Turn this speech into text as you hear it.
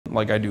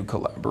Like I do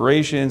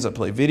collaborations, I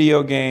play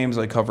video games,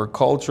 I cover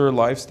culture,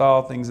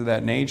 lifestyle, things of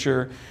that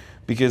nature,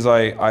 because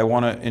I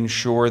want to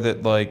ensure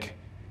that like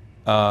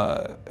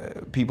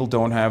people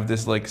don't have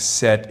this like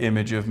set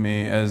image of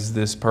me as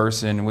this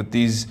person with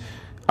these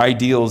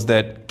ideals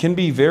that can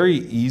be very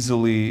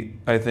easily,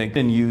 I think,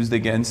 used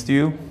against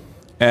you,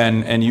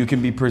 and you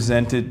can be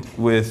presented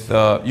with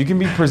you can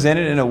be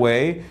presented in a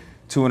way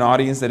to an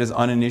audience that is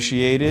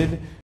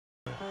uninitiated.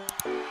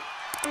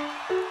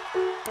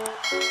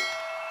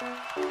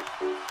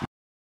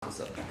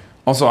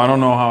 Also, I don't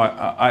know how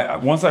I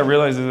once I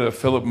realized it was a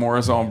Philip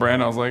Morris own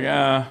brand, I was like,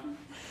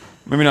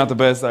 maybe not the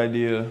best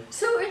idea.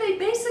 So are they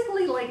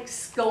basically like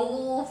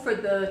Skoal for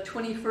the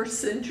 21st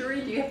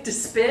century? Do you have to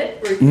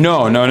spit? Or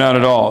No, not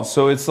at all.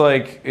 So it's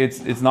like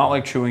it's not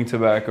like chewing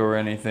tobacco or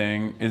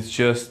anything.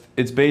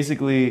 It's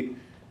basically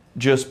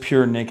just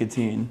pure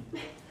nicotine.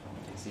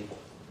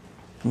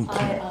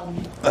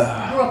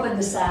 I grew up in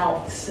the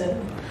South,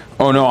 so.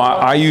 Oh no,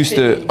 I used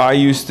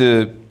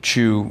to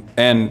chew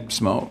and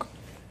smoke.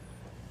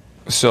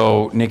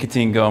 So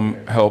nicotine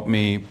gum helped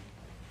me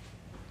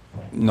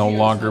no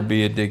longer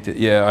be addicted.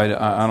 Yeah,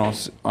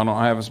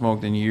 I haven't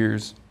smoked in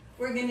years.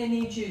 We're gonna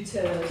need you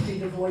to be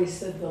the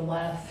voice of the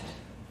left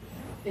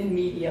in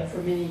media for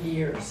many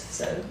years,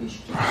 so you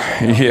should keep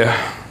it. Yeah.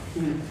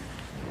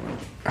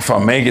 If I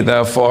make it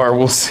that far,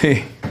 we'll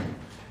see.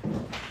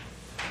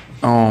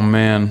 Oh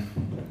man.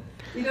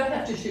 You don't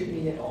have to shoot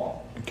me at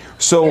all.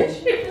 So,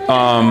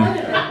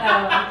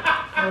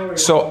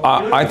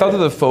 I thought that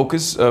the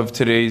focus of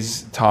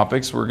today's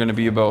topics were going to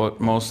be about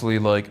mostly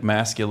like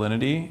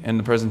masculinity and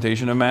the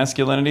presentation of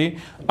masculinity.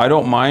 I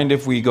don't mind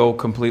if we go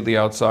completely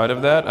outside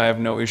of that. I have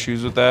no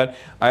issues with that.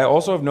 I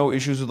also have no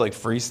issues with like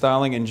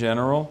freestyling in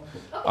general.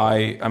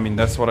 I mean,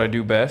 that's what I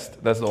do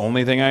best. That's the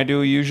only thing I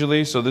do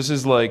usually. So this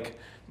is like,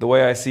 the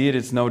way I see it,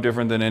 it's no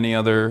different than any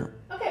other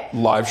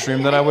live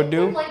stream that I would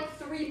do. Like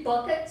 3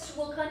 buckets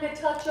we'll kind of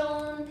touch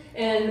on,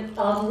 and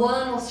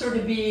one will sort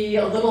of be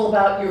a little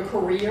about your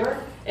career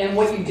and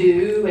what you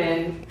do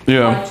and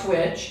on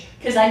Twitch,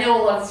 because I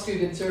know a lot of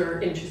students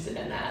are interested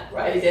in that,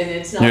 right? And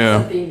it's not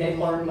something they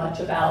learn much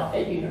about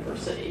at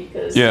university,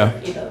 because you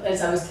know,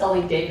 as I was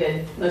telling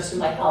David, most of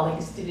my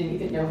colleagues didn't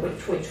even know what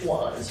Twitch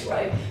was,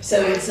 right?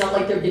 So it's not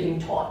like they're getting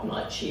taught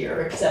much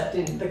here, except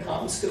in the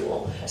comm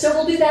school. So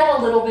we'll do that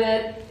a little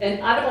bit,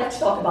 and I would like to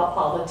talk about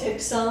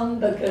politics some,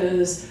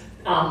 because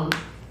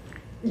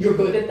you're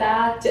good at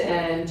that,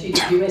 and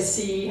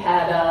USC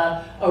had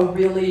a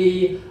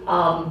really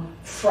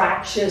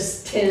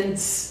fractious,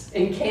 tense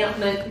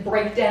encampment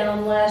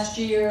breakdown last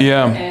year,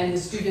 and the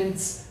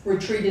students were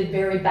treated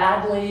very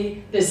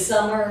badly this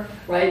summer,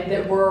 right,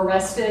 that were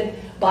arrested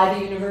by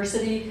the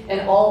university,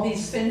 and all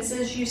these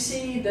fences you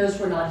see, those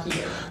were not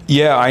here.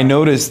 Yeah, I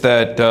noticed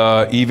that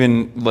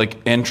even like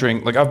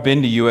entering, like I've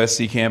been to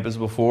USC campus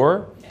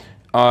before,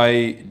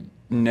 I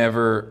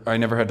never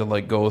had to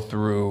like go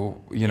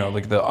through, you know,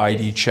 like the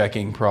ID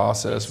checking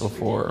process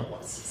before.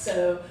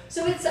 So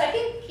it's, I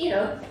think, you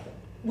know,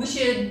 we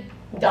should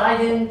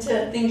dive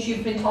into things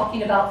you've been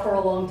talking about for a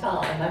long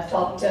time. I've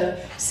talked to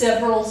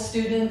several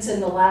students in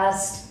the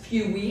last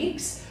few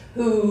weeks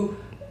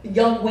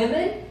young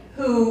women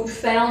who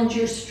found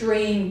your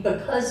stream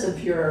because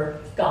of your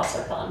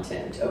gossip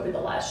content over the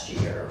last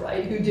year,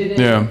 right? Who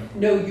didn't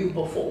know you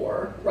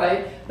before,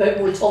 right? But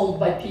were told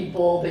by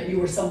people that you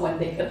were someone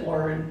they could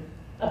learn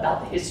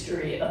about the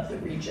history of the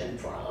region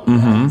from.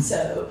 Right?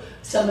 So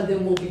some of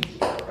them will be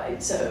here,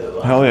 right? So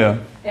hell yeah.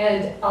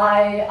 And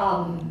I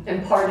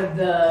am part of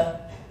the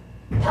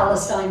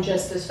Palestine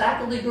Justice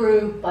Faculty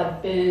Group.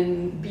 I've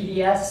been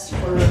BDS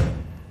for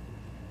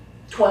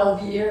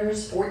 12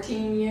 years,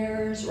 14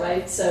 years,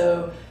 right?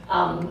 So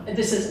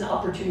this is an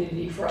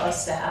opportunity for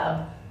us to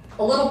have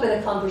a little bit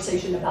of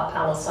conversation about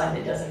Palestine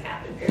that doesn't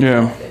happen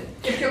very often,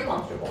 if you're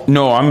comfortable.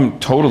 No, I'm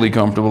totally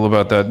comfortable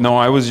about that. No,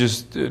 I was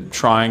just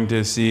trying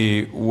to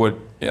see what,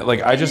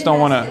 like, I just don't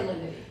want to.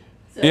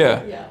 So,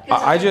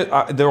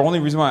 the only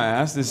reason why I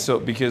asked is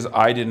because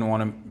I didn't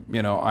want to,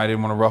 you know, I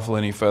didn't want to ruffle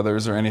any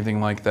feathers or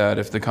anything like that.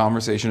 If the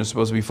conversation is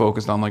supposed to be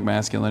focused on like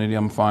masculinity,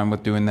 I'm fine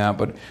with doing that,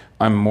 but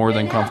I'm more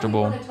than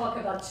comfortable. I want to talk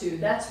about too.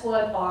 That's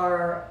what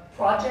our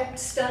project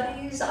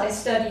studies. I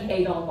study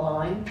hate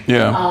online.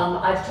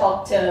 I've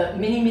talked to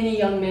many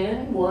young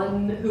men,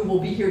 one who will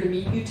be here to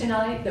meet you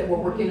tonight that we're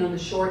working on the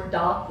short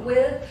doc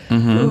with,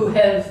 who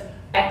have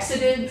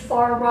exited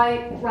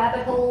far-right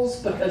rabbit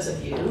holes because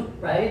of you,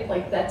 right?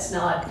 Like that's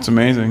not it's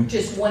amazing.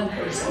 Just one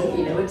person,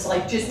 you know, it's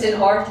like just in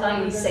our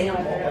tiny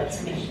sample,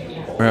 it's many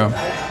people.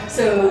 Right?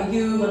 So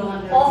you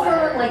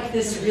offer like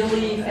this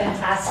really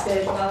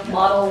fantastic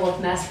model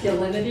of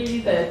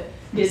masculinity that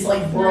is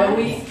like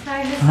broy.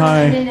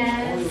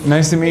 Hi.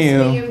 Nice to meet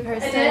you.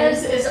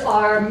 Inez is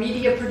our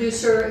media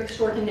producer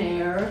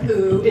extraordinaire,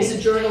 who is a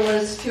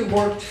journalist who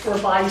worked for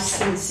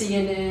Vice and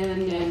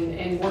CNN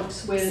and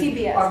works with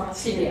CBS.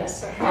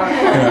 Our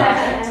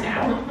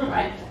now,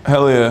 right?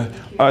 Hell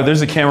yeah.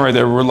 There's a camera right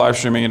there. We're live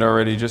streaming it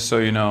already, just so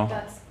you know.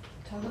 That's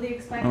totally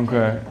expected.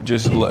 Okay,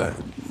 just let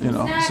you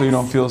know, so you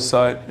don't feel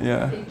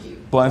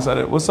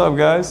blindsided. What's up,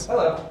 guys?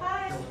 Hello.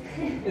 Hi.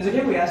 Is it okay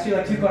if we ask you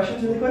like 2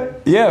 questions really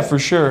quick? Yeah, for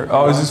sure.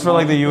 Oh, is this for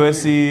like the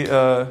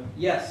USC?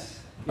 Yes.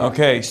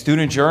 Okay,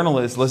 student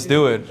journalist. Let's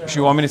do it. Should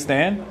you want me to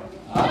stand?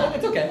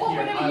 It's okay.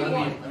 Whatever you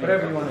want.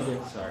 Whatever you want to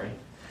do. Sorry.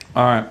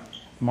 All right.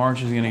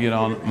 March is going to get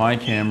on my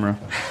camera.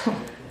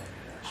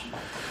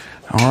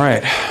 All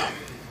right.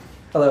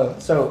 Hello.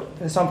 So,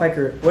 Hasan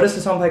Piker, what does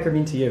Hasan Piker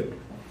mean to you?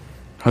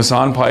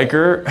 Hasan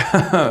Piker?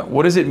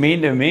 What does it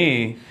mean to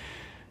me?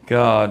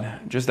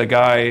 God, just a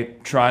guy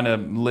trying to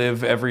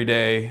live every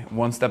day,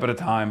 one step at a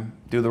time,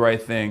 do the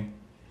right thing.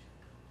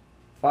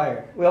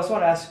 Fire. We also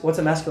want to ask, what's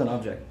a masculine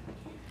object?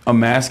 A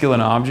masculine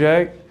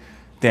object?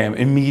 Damn,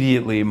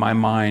 immediately my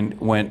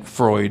mind went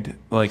Freud.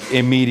 Like,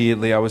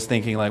 immediately I was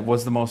thinking, like,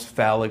 what's the most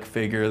phallic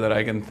figure that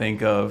I can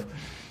think of?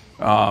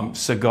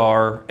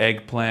 Cigar,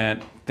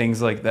 eggplant,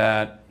 things like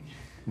that.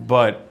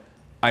 But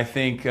I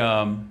think, you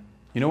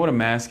know what a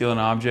masculine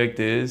object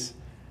is?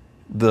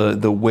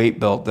 The weight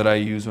belt that I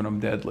use when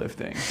I'm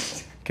deadlifting.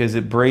 Because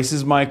it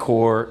braces my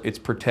core, it's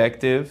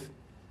protective,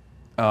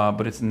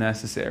 but it's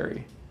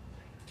necessary.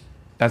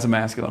 That's a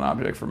masculine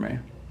object for me.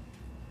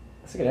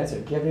 That's a good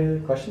answer. Do you have any other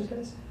questions,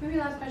 guys? Maybe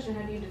last question,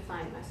 how do you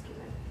define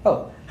masculinity?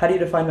 Oh, how do you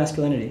define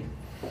masculinity?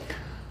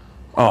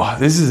 Oh,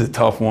 this is a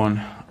tough one.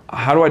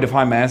 How do I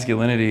define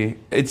masculinity?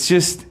 It's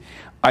just,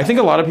 I think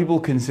a lot of people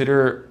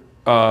consider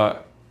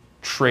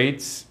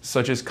traits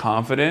such as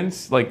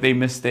confidence, like they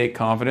mistake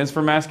confidence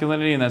for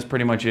masculinity, and that's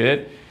pretty much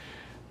it.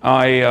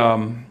 I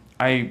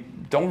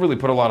don't really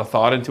put a lot of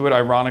thought into it,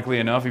 ironically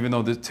enough, even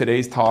though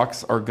today's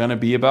talks are gonna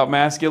be about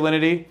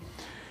masculinity.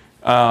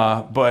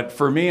 But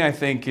for me, I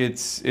think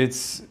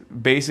it's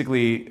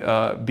basically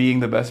being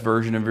the best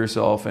version of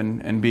yourself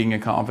and being a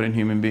confident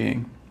human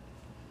being.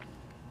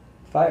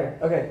 Fire.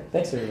 Okay,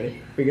 thanks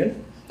everybody. We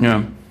good?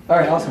 Yeah. All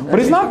right, awesome. But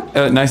it's not,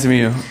 nice to meet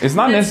you. It's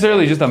not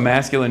necessarily just a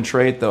masculine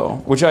trait though,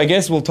 which I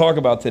guess we'll talk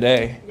about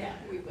today. Yeah,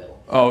 we will.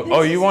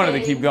 Oh, you wanted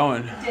to keep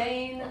going.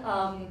 Dane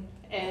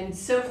and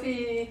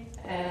Sophie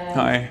and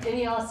Hi.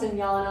 Ineos and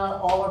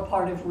Yana all are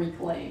part of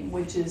Reclaim,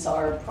 which is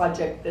our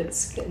project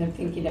that's kind of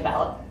thinking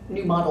about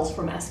new models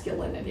for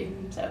masculinity.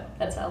 So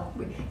that's how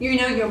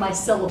you're my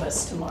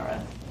syllabus tomorrow.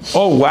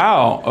 Oh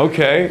wow,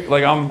 okay.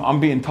 Like I'm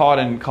being taught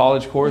in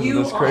college courses.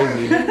 That's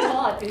crazy. You are being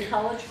taught in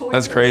college courses.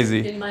 That's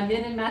crazy. In my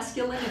men and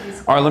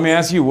masculinities. All right, let me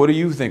ask you, what do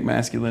you think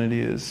masculinity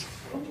is?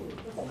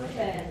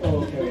 Okay.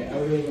 Oh, okay. I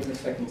really wasn't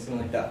expecting something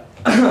like that.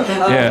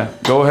 Yeah,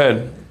 go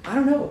ahead. I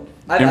don't know.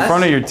 In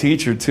front of your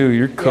teacher too.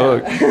 You're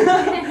cooked.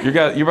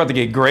 Yeah. You're about to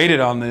get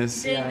graded on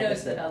this. Dane Yeah, I knows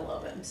guess that so. I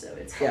love him, so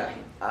it's Yeah.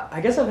 fine. I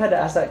guess I've had to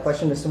ask that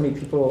question to so many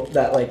people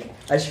that like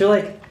I just feel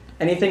like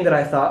anything that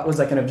I thought was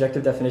like an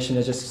objective definition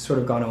has just sort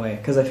of gone away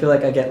because I feel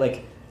like I get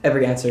like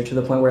every answer to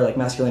the point where like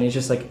masculinity is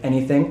just like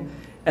anything,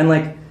 and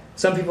like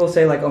some people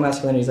say like, oh,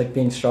 masculinity is like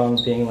being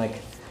strong,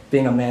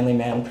 being a manly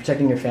man,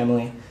 protecting your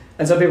family,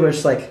 and some people are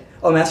just like,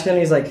 oh,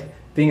 masculinity is like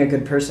being a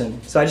good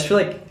person. So I just feel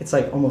like it's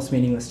like almost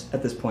meaningless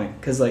at this point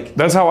because like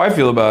That's how I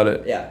feel about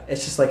it. yeah,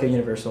 it's just like a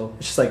universal.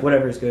 It's just like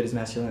whatever is good is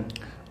masculine.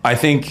 I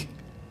think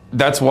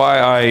that's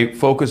why I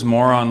focus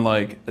more on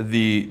like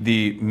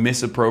the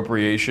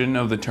misappropriation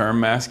of the term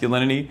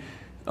masculinity,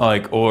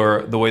 like,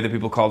 or the way that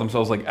people call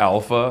themselves like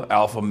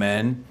alpha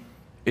men.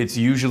 It's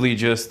usually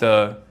just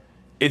a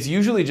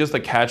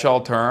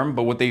catch-all term,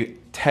 but what they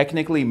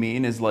technically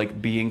mean is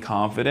like being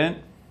confident.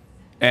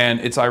 And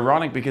it's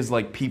ironic because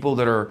like people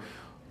that are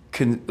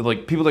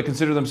people that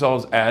consider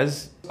themselves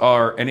as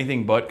are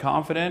anything but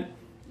confident,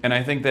 and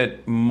I think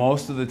that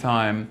most of the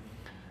time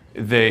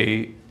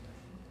they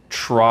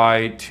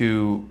try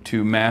to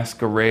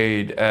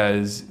masquerade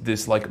as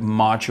this like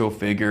macho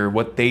figure,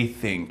 what they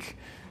think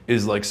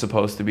is like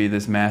supposed to be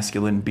this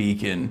masculine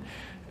beacon,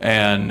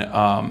 and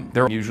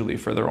they're usually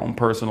for their own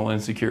personal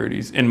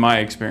insecurities. In my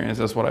experience,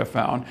 that's what I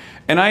found,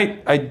 and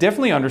I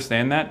definitely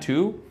understand that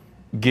too.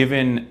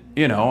 Given,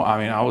 you know, I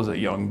mean, I was a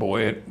young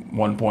boy at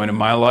one point in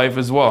my life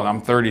as well.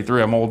 I'm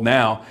 33, I'm old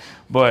now.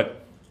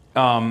 But,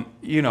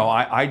 you know,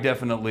 I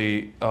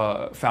definitely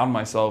found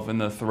myself in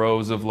the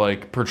throes of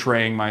like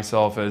portraying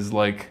myself as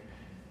like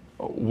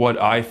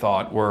what I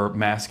thought were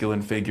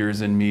masculine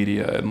figures in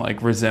media and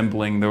like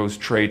resembling those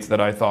traits that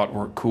I thought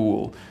were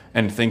cool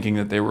and thinking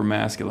that they were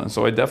masculine.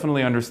 So I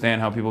definitely understand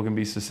how people can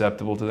be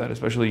susceptible to that,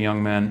 especially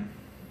young men.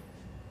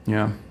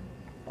 Yeah.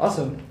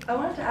 Awesome. I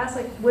wanted to ask,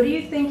 like, what do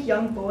you think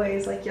young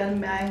boys, like young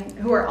men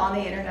who are on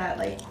the internet,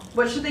 like,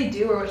 what should they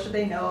do or what should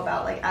they know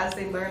about, like, as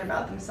they learn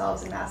about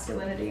themselves and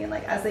masculinity and,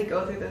 like, as they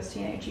go through those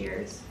teenage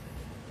years?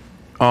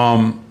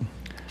 Don't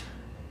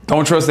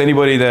trust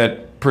anybody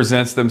that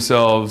presents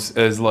themselves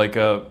as like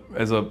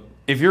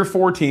if you're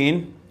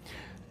 14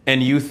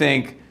 and you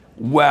think,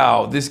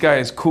 wow, this guy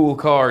has cool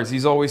cars,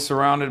 he's always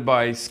surrounded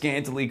by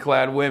scantily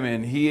clad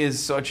women, he's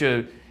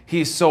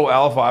so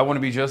alpha, I want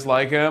to be just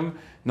like him.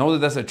 Know that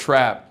that's a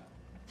trap.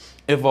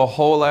 If a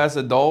whole ass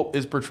adult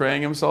is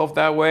portraying himself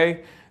that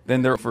way,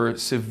 then they're for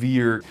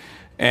severe,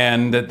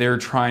 and that they're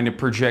trying to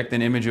project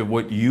an image of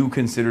what you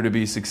consider to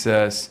be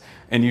success,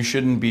 and you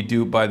shouldn't be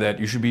duped by that.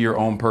 You should be your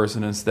own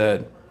person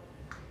instead.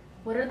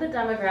 What are the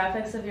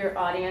demographics of your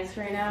audience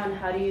right now, and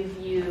how do you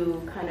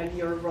view kind of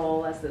your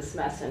role as this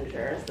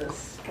messenger, as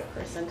this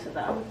person to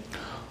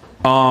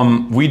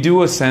them? We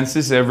do a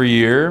census every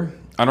year.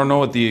 I don't know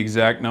what the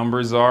exact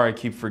numbers are. I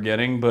keep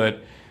forgetting,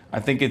 but I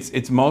think it's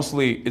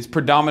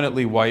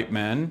predominantly white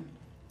men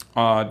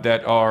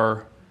that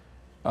are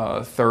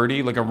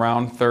 30, like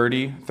around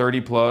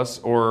 30 plus,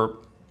 or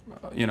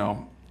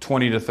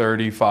 20 to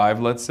 35,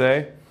 let's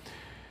say.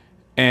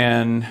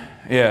 And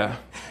yeah,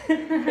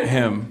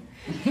 him.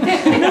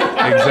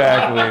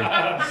 Exactly.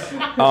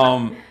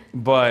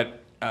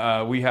 But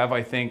we have,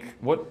 I think,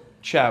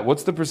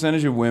 what's the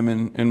percentage of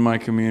women in my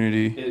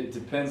community? It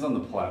depends on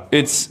the platform.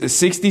 It's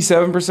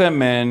 67%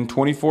 men,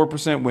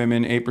 24%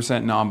 women,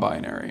 8%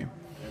 non-binary. And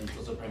it's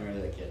also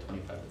primarily like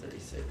 25 to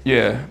 36.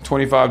 Yeah,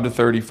 25 to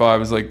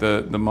 35 is like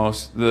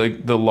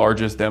the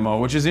largest demo,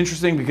 which is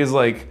interesting because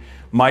like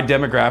my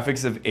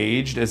demographics have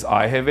aged as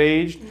I have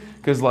aged.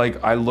 Because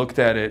like I looked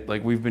at it,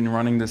 like we've been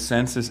running the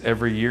census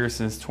every year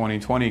since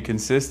 2020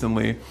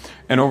 consistently,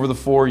 and over the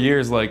 4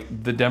 years,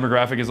 like the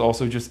demographic is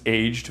also just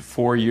aged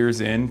 4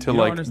 years into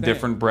like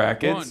different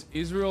brackets.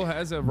 Israel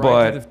has a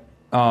right.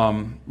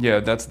 But yeah,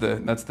 that's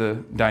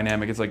the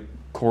dynamic. It's like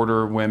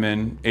quarter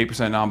women,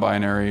 8%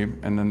 non-binary,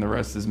 and then the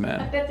rest is I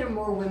men. bet there are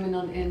more women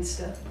on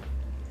Insta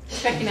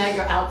checking out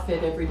your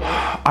outfit every day.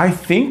 I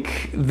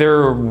think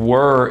there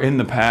were in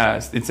the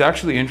past. It's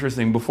actually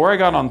interesting. Before I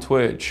got on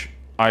Twitch,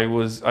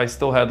 I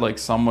still had like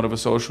somewhat of a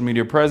social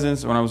media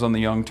presence when I was on the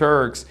Young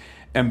Turks,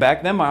 and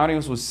back then my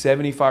audience was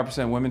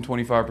 75% women,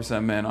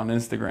 25% men on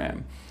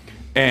Instagram.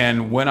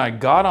 And when I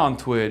got on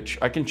Twitch,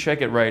 I can check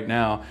it right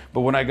now,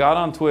 but when I got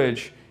on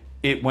Twitch,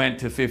 it went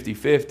to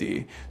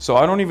 50-50. So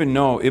I don't even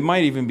know. It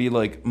might even be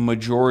like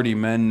majority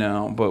men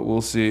now, but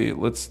we'll see.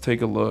 Let's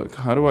take a look.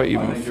 How do I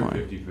even think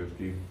find? you're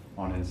 50-50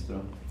 on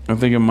Insta. I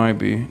think it might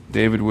be.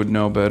 David would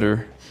know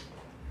better.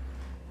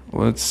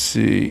 Let's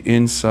see.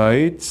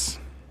 Insights.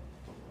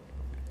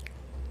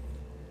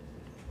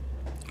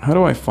 How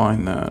do I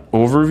find that?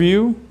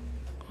 Overview?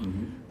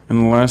 Mm-hmm.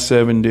 In the last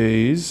 7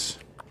 days.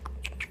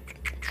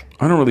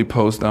 I don't really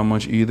post that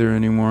much either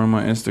anymore on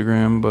my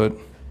Instagram, but...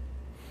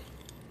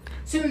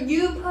 So are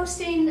you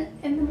posting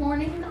in the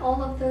morning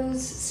all of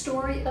those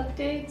story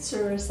updates,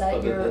 or is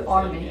that your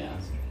army?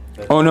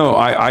 Yeah. Oh no,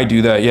 I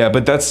do that, yeah,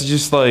 but that's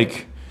just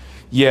like...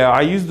 Yeah,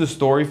 I use the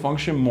story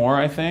function more,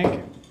 I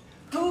think.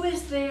 Who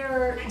is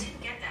there? I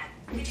didn't get that.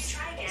 Could you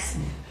try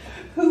again?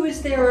 Who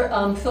is there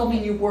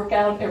filming you work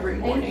out every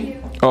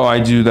morning? Oh, I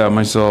do that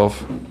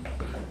myself.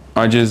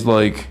 I just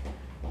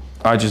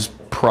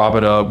prop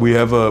it up. We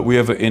have an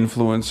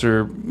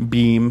influencer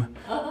beam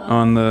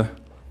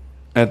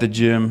at the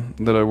gym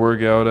that I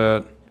work out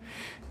at.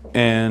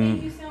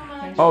 And Thank you so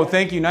much. oh,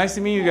 thank you. Nice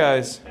to meet you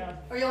guys.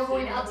 Are y'all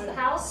going out to the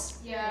house?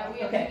 Yeah, we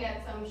have Okay. to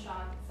get some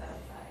shots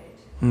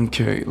outside.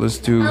 Okay, let's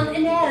do.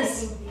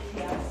 Inez,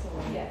 Yes.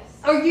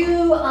 are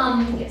you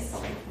Yes,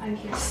 I'm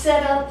here.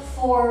 set up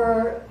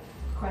for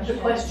Question.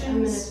 the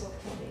questions?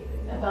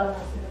 I'm gonna talk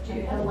to David about? Do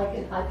you have like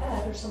an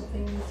iPad or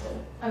something?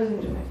 I was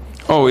gonna do my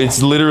Oh,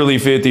 it's literally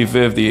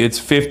 50-50. It's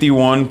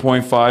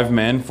 51.5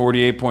 men,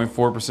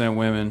 48.4%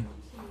 women.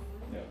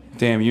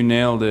 Damn, you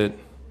nailed it.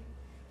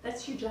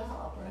 That's your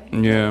job,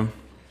 right? Yeah.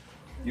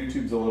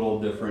 YouTube's a little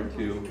different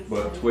too,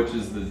 but Twitch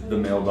is the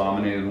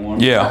male-dominated one.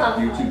 Yeah.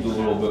 YouTube's a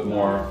little bit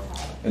more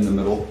in the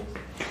middle.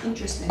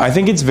 Interesting. I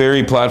think it's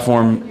very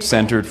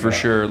platform-centered for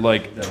sure.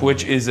 Like,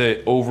 Twitch is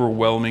a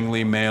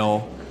overwhelmingly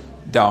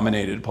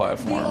male-dominated The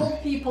platform.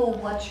 old people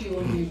watch you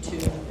on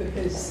YouTube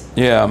because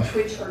Yeah.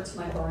 Twitch hurts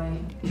my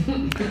brain.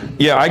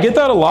 Yeah, I get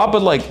that a lot,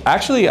 but like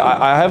actually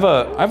I have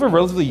a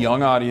relatively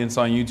young audience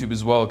on YouTube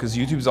as well, because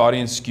YouTube's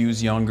audience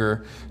skews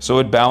younger, so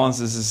it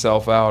balances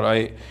itself out.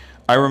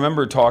 I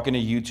remember talking to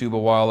YouTube a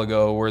while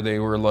ago where they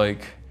were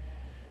like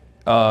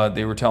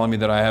they were telling me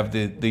that I have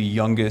the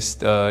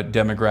youngest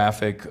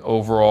demographic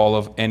overall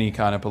of any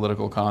kind of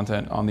political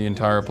content on the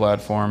entire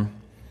platform.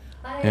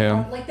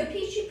 Yeah. Like the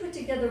piece you put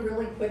together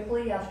really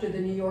quickly after the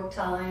New York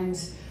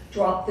Times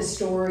dropped the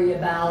story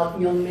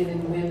about young men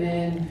and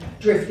women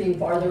drifting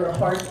farther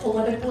apart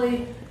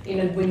politically. You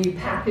know, when you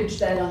package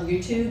that on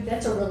YouTube,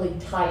 that's a really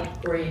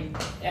tight, great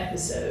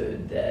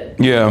episode that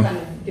kind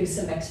of gives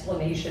some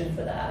explanation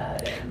for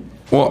that and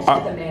the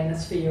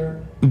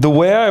manosphere. The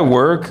way I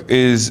work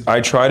is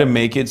I try to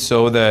make it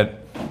so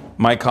that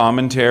my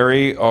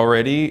commentary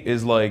already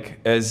is like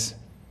as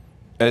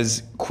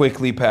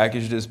quickly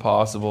packaged as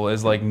possible,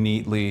 as like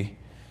neatly.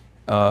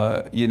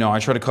 I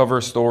try to cover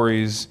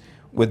stories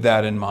with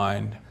that in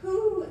mind.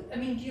 Do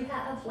you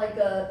have like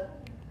a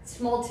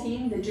small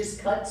team that just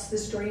cuts the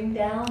stream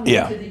down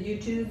into the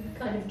YouTube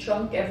kind of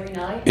chunk every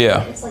night?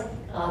 Yeah. It's like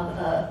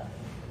a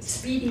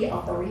speedy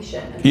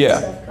operation and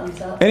stuff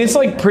comes up. And it's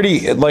like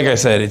pretty, like I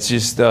said, it's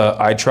just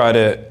I try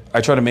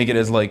to make it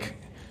as like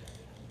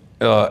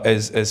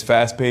as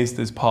fast paced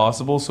as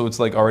possible, so it's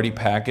like already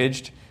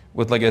packaged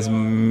with like as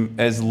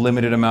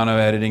limited amount of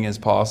editing as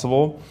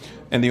possible.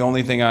 And the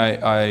only thing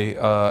I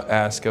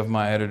ask of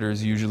my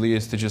editors usually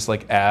is to just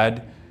like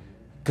add,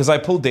 because I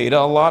pull data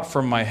a lot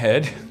from my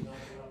head,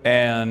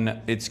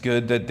 and it's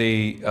good that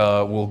they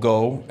will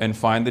go and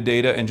find the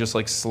data and just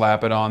like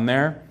slap it on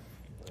there,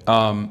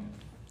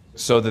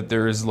 so that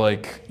there is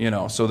like, you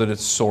know, so that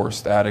it's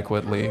sourced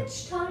adequately. How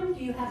much time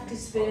do you have to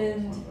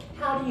spend?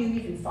 How do you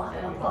even find,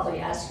 and I'll probably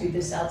ask you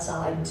this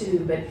outside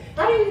too, but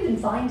how do you even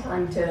find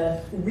time to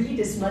read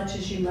as much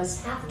as you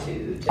must have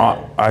to?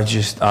 I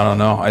don't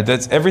know.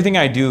 That's everything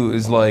I do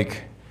is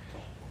like,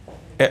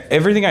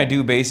 everything I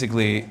do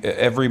basically,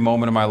 every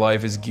moment of my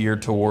life is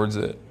geared towards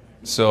it.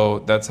 So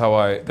that's how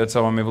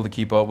I'm able to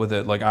keep up with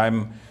it. Like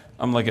I'm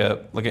like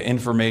an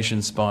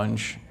information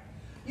sponge.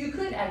 You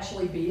could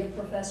actually be a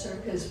professor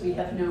because we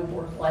have no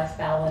work-life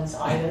balance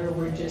either.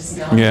 We're just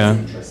not as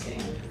interesting,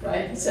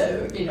 right?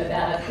 So, you know,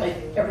 that, like,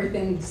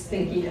 everything's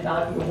thinking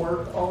about your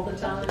work all the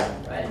time,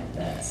 right?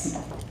 That's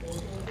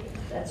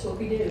what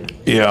we do.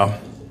 Yeah.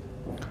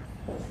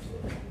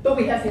 But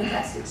we have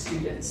fantastic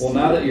students. Well,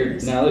 now that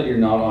you're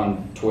not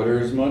on Twitter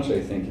as much,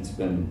 I think it's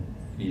been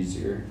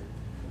easier.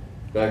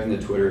 Back in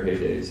the Twitter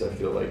heydays, I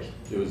feel like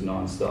it was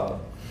nonstop.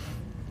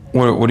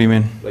 What do you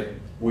mean? Like,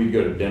 we'd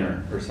go to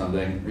dinner or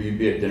something, or you'd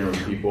be at dinner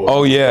with people.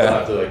 Oh yeah. You'd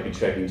have to like be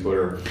checking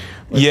Twitter.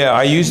 Like, yeah,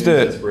 I used to.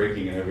 That's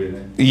breaking and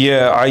everything.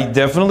 Yeah, I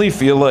definitely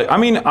feel like. I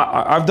mean,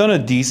 I've done a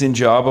decent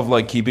job of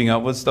like keeping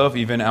up with stuff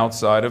even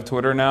outside of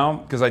Twitter now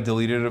because I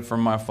deleted it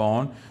from my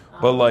phone.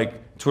 But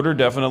like Twitter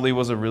definitely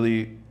was a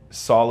really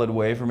solid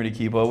way for me to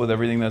keep up with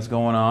everything that's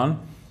going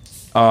on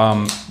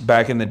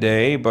back in the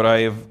day. But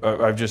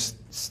I've just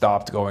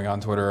stopped going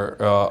on Twitter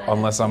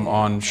unless I'm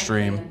on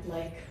stream.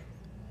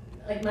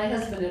 Like my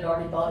husband had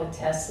already bought a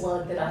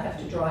Tesla that I have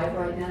to drive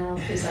right now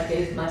because I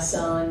gave my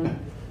son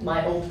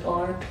my old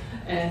car,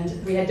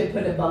 and we had to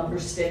put a bumper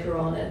sticker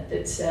on it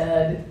that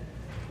said,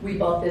 "We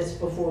bought this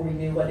before we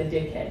knew what a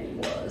dickhead he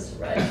was,"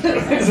 right?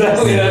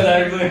 Exactly, that's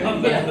actually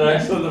on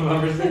the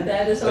bumper sticker.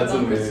 That is our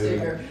bumper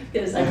sticker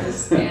because I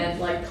just stand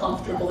like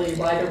comfortably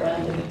right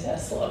around in a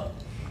Tesla.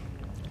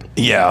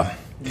 Yeah.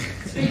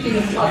 Speaking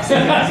of toxic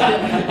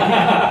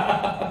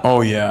masculinity.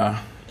 Oh yeah.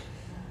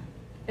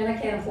 And I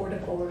can't afford a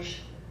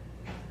Porsche.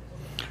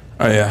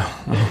 Oh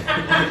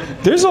yeah.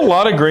 There's a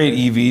lot of great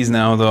EVs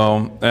now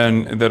though,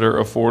 and that are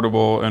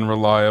affordable and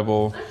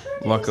reliable. I'm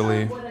trying to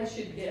luckily. decide what I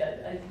should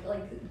get.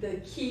 Like the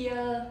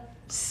Kia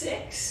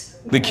 6.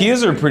 The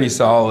Kias are pretty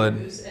solid.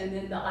 And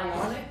then the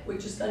Ioniq,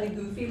 which is kind of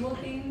goofy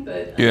looking,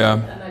 but yeah.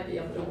 I might be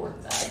able to work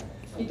that.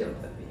 You don't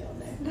put me on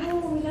there. No,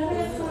 we gotta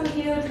get some of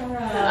you,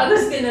 Tara. I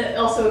was gonna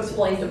also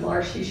explain to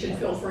Marsh he should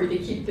feel free to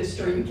keep the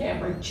stream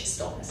camera just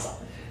on his side.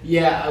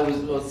 Yeah,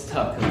 well, it's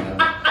tough coming up.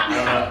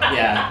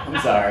 Yeah,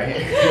 I'm sorry.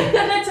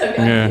 That's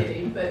okay, Yeah. I'm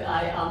kidding, but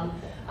I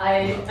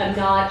am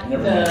not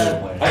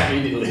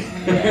Immediately.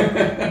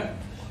 Yeah.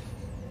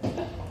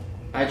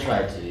 I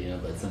try to,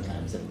 but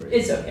sometimes it breaks.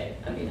 It's okay.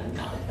 I mean, I'm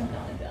not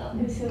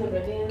Who's in the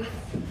Rivian?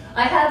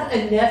 I have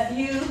a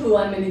nephew who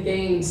I'm going to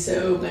gain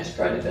so much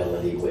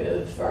credibility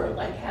with for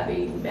like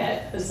having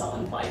met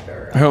Hasan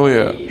Piker. Hell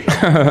yeah.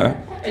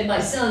 And my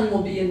son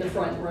will be in the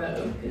front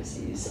row because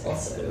he's I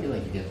also feel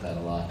like you get that a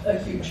lot. a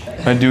huge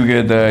fan. I do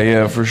get that,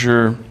 yeah, for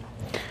sure.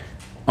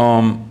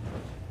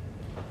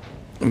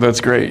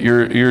 That's great.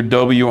 Your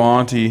W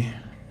auntie,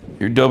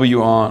 your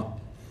W aunt.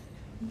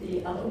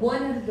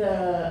 One of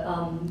the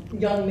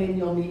young men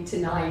you'll meet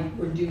tonight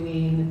we're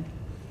doing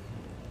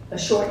a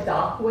short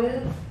doc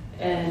with,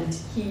 and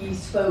he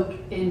spoke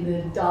in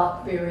the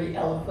doc very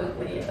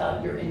eloquently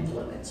about your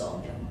influence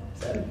on him.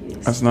 So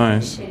That's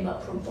nice. He came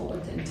up from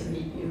Fullerton to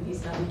meet you.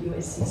 He's not a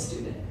USC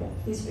student.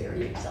 He's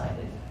very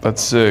excited.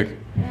 That's sick.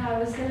 Yeah, I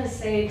was gonna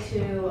say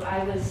too,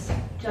 I was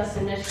just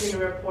initially to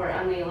report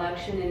on the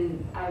election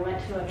and I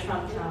went to a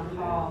Trump town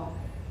hall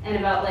and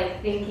about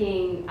like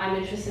thinking, I'm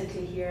interested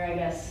to hear, I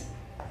guess,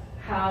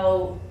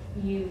 how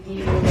you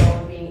view the role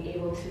of being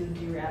able to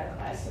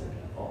de-radicalize some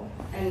people.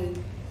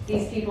 And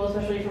these people,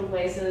 especially from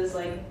places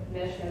like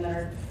Michigan, that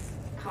are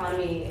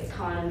economy,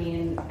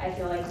 and I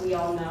feel like we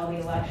all know the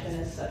election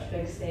is such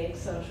big stakes,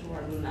 so much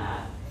more than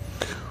that.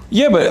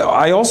 Yeah, but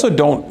I also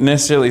don't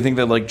necessarily think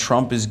that like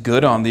Trump is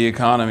good on the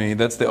economy.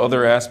 That's the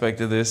other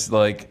aspect of this.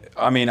 Like,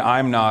 I mean,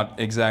 I'm not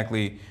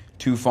exactly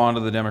too fond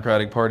of the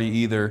Democratic Party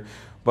either,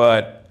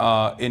 but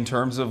in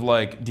terms of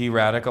like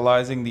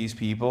de-radicalizing these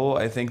people,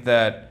 I think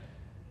that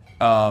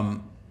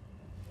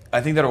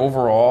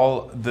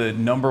overall the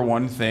number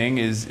one thing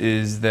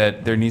is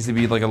that there needs to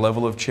be like a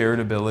level of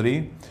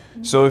charitability.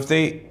 So if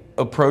they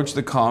approach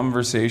the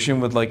conversation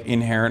with like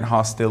inherent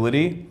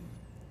hostility,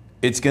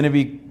 it's going to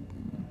be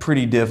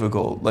pretty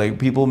difficult. Like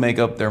people make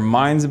up their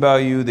minds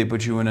about you, they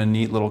put you in a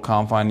neat little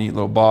confine, neat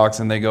little box,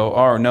 and they go,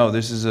 "Oh no,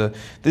 this is a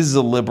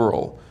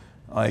liberal.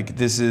 Like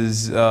this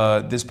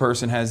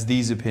person has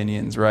these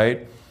opinions,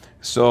 right?"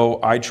 So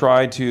I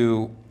try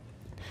to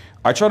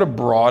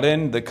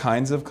broaden the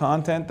kinds of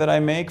content that I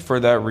make for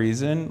that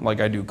reason.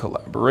 Like I do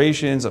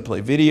collaborations, I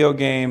play video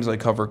games, I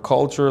cover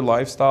culture,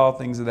 lifestyle,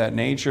 things of that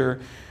nature,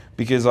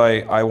 because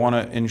I want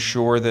to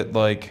ensure that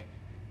like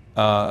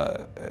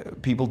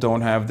people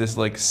don't have this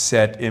like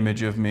set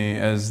image of me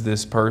as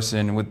this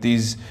person with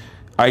these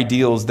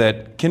ideals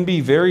that can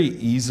be very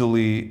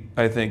easily,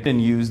 I think,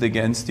 used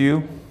against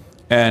you.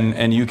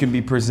 and you can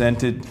be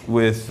presented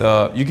with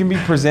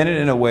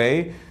in a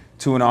way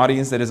to an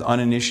audience that is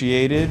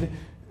uninitiated,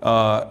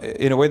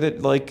 in a way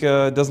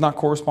that does not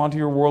correspond to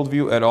your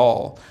worldview at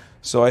all.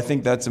 So I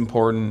think that's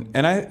important.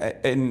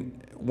 And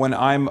when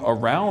I'm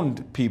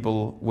around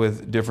people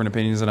with different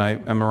opinions, and I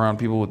am around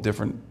people with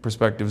different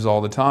perspectives all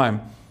the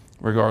time,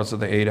 regardless of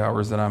the 8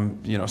 hours that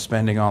I'm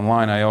spending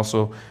online, I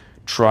also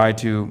try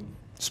to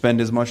spend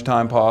as much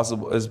time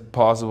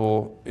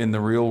possible in the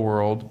real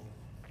world.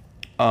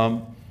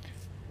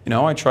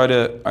 I try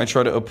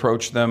to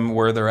approach them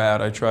where they're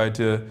at. I try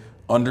to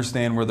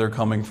understand where they're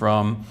coming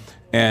from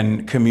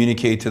and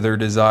communicate to their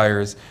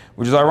desires,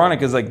 which is ironic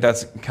because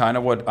that's kind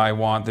of what I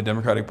want the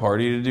Democratic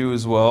Party to do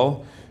as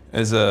well,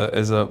 as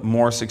a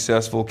more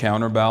successful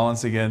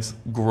counterbalance against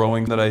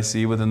growing that I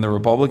see within the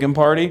Republican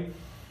Party.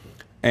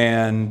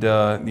 And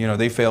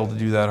they fail to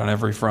do that on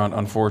every front,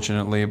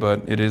 unfortunately,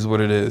 but it is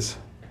what it is.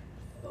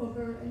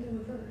 Over and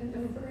over and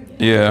over again.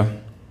 Yeah.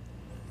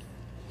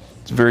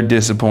 It's very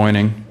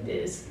disappointing. It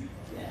is.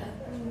 Yeah.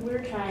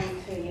 We're trying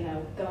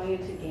to, going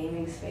into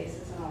gaming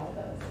spaces and all of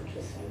that is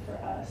interesting for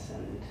us.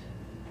 And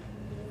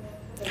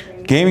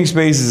Gaming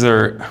spaces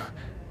are,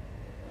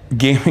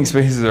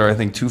 I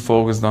think, too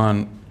focused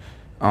on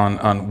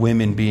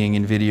women being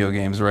in video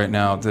games right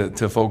now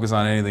to focus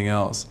on anything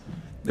else.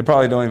 They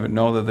probably don't even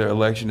know that their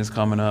election is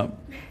coming up.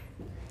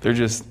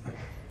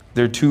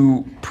 They're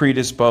too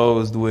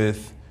predisposed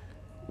with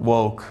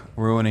woke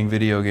ruining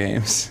video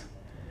games,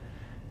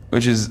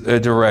 which is a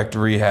direct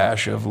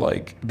rehash of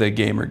the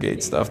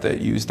Gamergate stuff that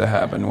used to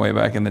happen way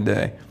back in the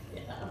day.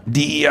 Yeah.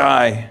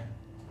 DEI.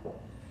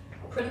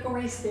 Critical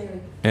race theory.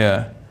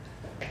 Yeah.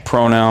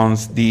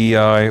 Pronouns,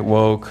 DEI,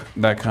 woke,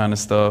 that kind of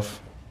stuff.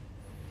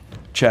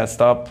 Chat,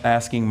 stop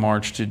asking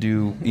March to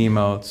do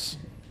emotes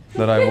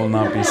that I will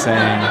not be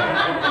saying.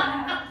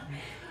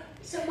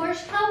 So, Marsh,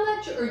 how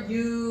much are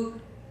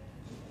you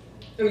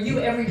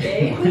every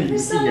day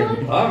with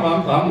someone?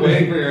 I'm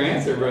waiting for your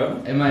answer,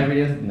 bro. Am I every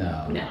day?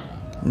 No.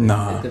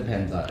 Nah. It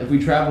depends on. If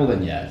we travel,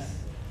 then yes.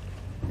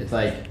 It's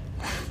like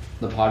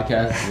the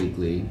podcast is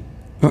weekly.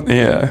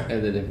 Yeah.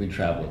 And then if we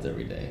travel, it's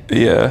every day.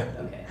 Yeah.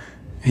 Okay.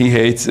 He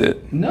hates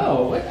it.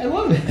 No, I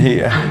love it.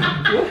 Yeah.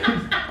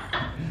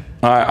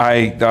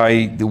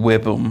 I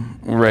whip him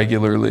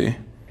regularly.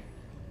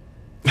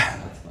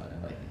 That's fine.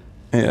 I like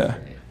it. Yeah.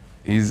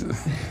 He's.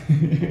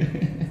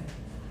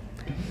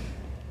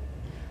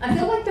 I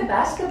feel like the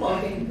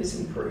basketball game has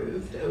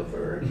improved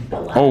over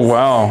the last Oh,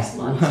 wow. 6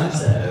 months or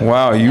so.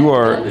 Wow, you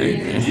are. You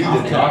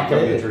can talk to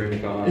the dream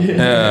con.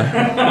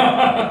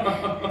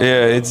 Yeah.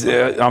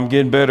 Yeah, I'm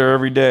getting better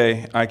every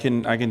day. I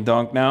can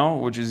dunk now,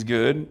 which is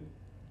good.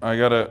 I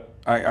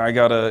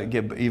gotta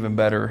get even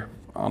better,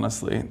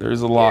 honestly.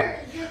 There's a lot.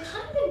 You're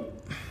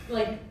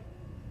kind of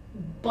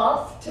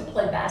buff to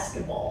play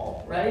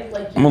basketball, right?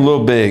 I'm a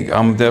little big.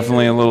 I'm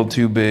definitely a little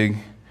too big.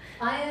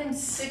 I am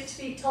 6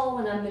 feet tall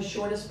and I'm the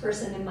shortest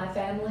person in my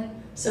family.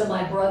 So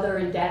my brother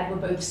and dad were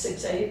both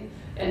 6'8",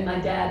 and my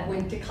dad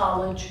went to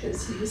college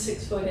because he was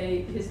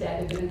 6'8". His dad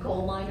had been a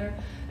coal miner,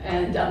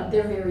 and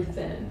they're very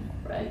thin,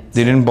 right?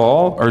 They didn't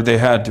ball, or they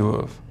had to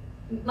have?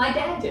 My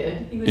dad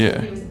did. He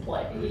was a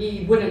player.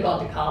 He wouldn't have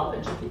gone to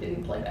college if he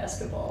didn't play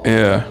basketball.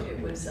 Yeah. It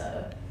was.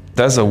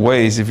 That's a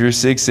waste. If you're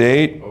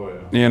 6'8", Oh,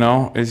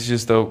 yeah. it's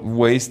just a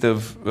waste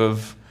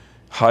of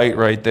height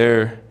right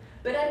there.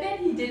 But I bet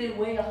he didn't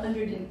weigh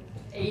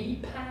 180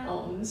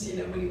 pounds,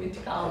 when he went to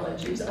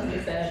college. He was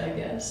underfed, I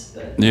guess.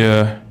 But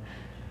Yeah.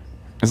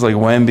 It's like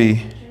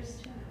Wemby.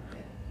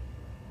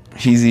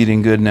 He's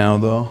eating good now,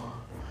 though.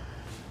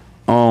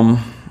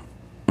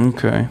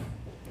 Okay.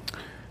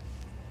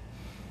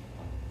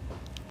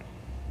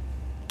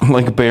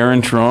 Like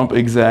Baron Trump,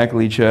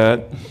 exactly,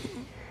 Chad.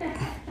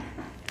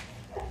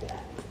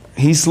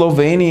 He's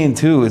Slovenian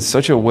too. It's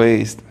such a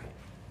waste.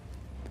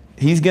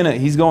 He's going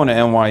to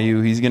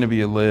NYU. He's gonna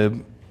be a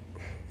lib.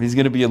 He's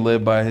gonna be a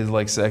lib by his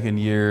second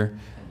year.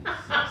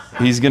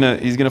 He's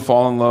gonna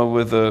fall in love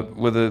with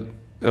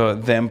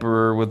the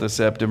emperor with a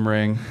septum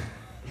ring,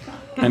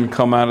 and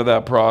come out of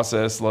that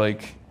process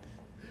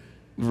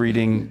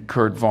reading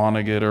Kurt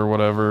Vonnegut or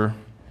whatever.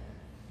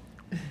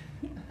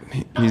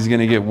 He's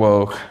gonna get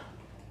woke.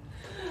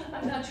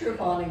 I'm not sure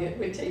Vonnegut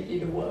would take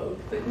you to woke,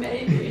 but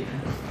maybe.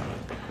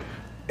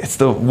 It's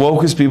the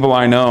wokest people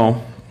I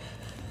know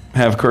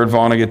have Kurt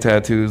Vonnegut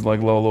tattoos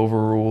like Lowell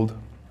overruled.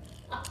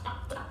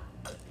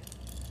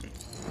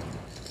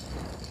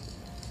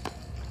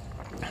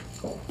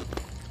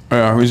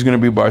 Yeah, he's gonna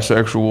be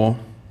bisexual.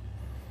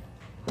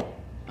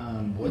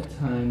 What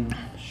time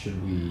should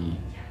we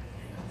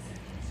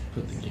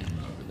put the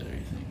camera over there,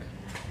 you think?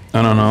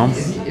 I don't know.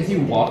 Is he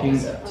walking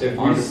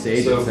on the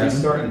stage So at if we 7?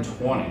 start in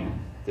 20,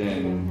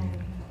 then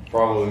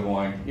probably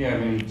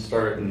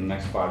start in the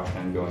next 5,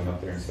 10 going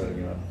up there and setting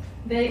it up.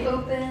 They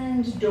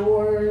opened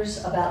doors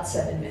about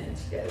 7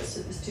 minutes ago,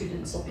 so the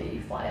students will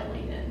be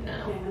filing in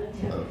now.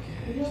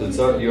 Okay. So it's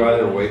up, you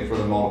either wait for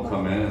them all to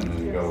come in and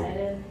then go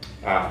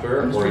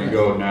after, or you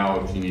go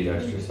now if you need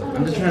extra stuff.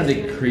 I'm just trying to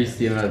decrease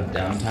the amount of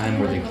downtime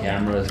where the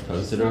camera is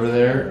posted over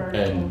there,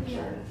 and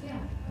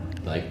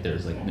like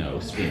there's like no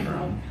streamer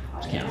on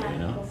camera, you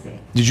know.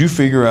 Did you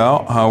figure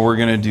out how we're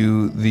gonna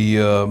do the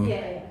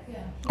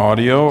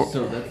audio?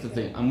 So that's the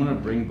thing. I'm gonna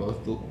bring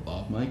both the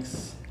lav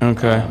mics.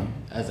 Okay.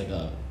 As like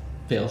a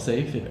fail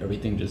safe. If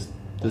everything just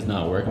does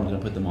not work, I'm gonna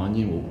put them on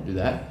you. We'll do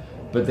that.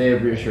 But they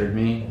have reassured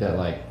me that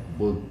like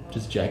we'll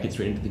just jack it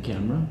straight into the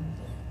camera,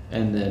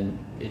 and then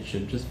it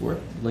should just work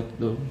like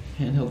the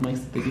handheld mics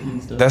that they give you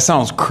and stuff. That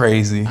sounds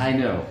crazy. I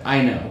know.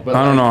 But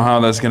I don't know how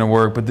that's gonna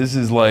work, but this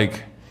is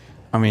like,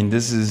 I mean,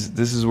 this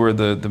is where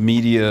the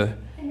media.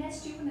 And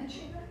that's doing a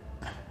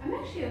chair. I'm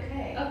actually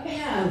okay. Okay,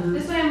 yeah.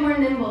 This way I'm more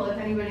nimble if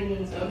anybody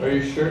needs me. Are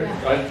you sure? Yeah.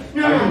 I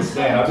No, can I'm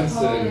stand. I've been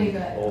totally sitting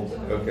good. all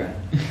day. Okay.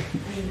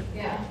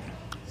 Yeah.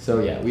 So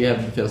yeah, we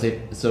have the fail safe.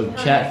 So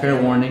chat,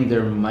 fair warning,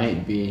 there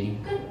might be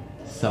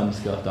some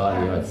scuffed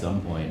audio at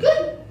some point.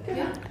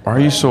 Yeah. Why are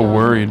you so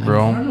worried, I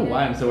bro? don't know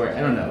why I'm so worried. I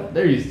don't know.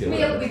 They're used to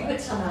it. We put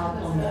some out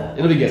on the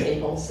It'll be good.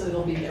 table, so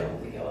it'll be there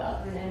when we go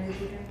out. An energy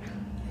drink.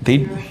 They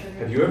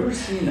Have you ever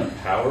seen a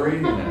Powerade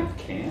in a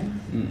can?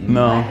 Mm-mm.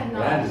 no.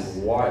 That is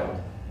wild.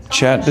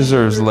 Chat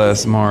deserves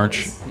less,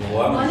 March.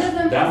 Well, One of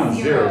them that has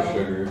one's zero zero.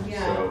 sugar.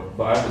 Yeah. So,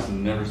 but I've just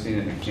never seen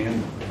it in a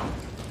can.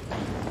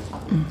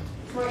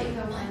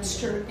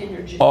 Monster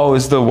Energy. Oh,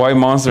 it's the White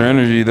Monster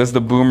Energy. That's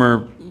the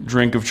boomer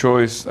drink of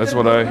choice. That's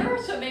what I.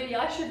 So maybe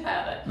I should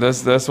have it.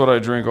 That's what I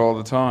drink all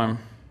the time.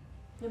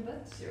 Yeah,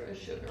 but zero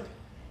sugar.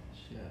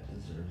 Chat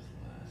deserves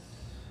less.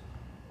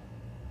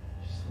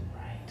 You're so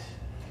right.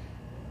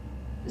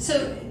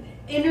 So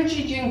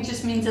energy drink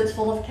just means it's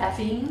full of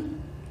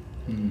caffeine?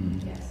 Hmm.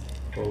 Yes.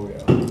 Oh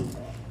yeah.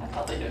 I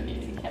probably don't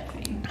need any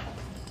caffeine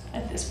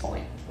at this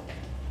point.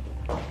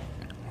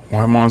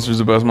 White Monster's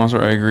the best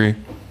monster. I agree.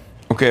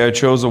 Okay, I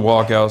chose a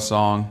walkout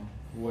song.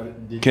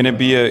 Can it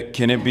be a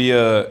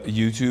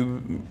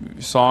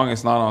YouTube song?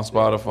 It's not on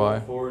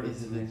Spotify.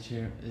 Is it the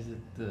chair? Is it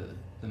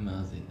the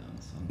Mousy Down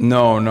song?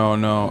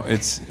 No.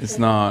 It's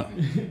not.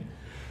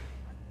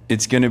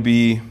 It's gonna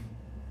be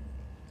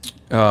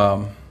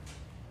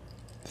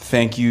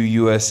Thank You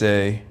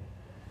USA,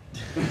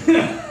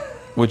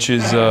 which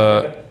is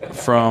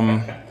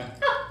from.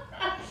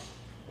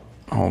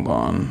 Hold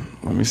on,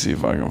 let me see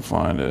if I can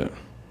find it.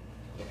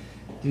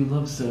 You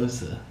love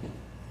Sosa.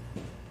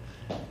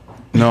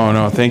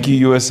 No. Thank You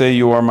USA,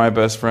 You Are My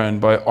Best Friend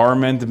by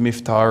Armand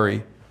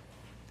Miftari.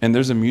 And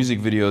there's a music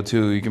video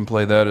too. You can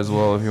play that as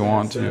well if you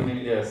want Send to.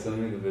 me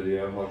the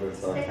video. I'll go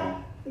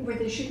talk. Were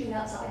they shooting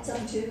outside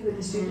some too with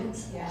the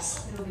students?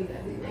 Yes. It'll be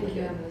good. Thank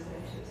you.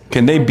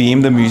 Can they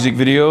beam the music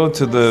video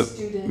to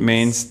the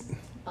main?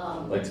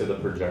 Like to the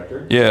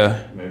projector?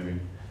 Yeah. Maybe.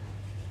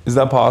 Is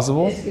that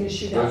possible? It's going to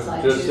shoot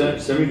outside Just too.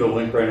 send me the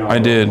link right now. I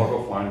did. I'll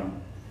go find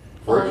them.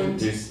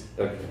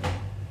 Okay.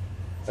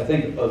 I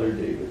think other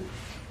David.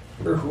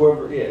 Or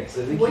whoever, yeah, because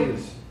I think he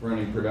was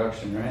running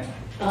production, right?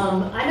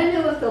 I don't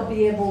know if they'll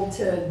be able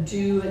to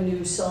do a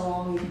new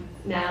song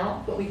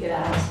now, but we could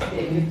ask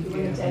David. You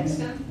want to text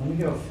him? Let me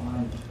go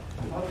find.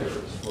 I thought they were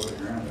just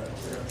floating around out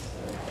there.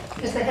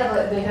 Because they have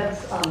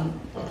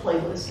a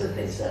playlist that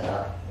they set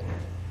up.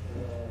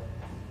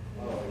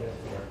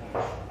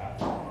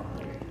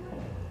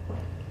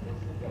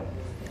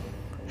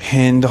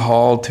 Hind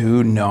Hall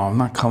 2? No, I'm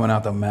not coming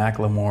out to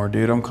Macklemore,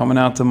 dude. I'm coming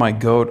out to my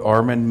goat,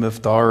 Armand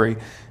Miftari,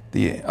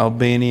 the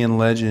Albanian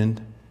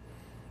legend.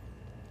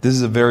 This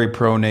is a very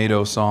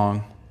pro-NATO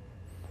song.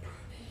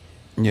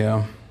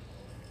 Yeah.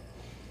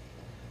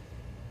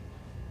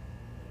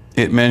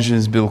 It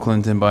mentions Bill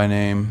Clinton by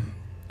name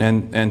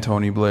and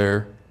Tony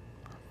Blair.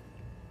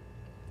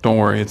 Don't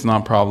worry, it's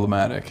not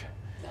problematic.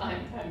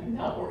 I'm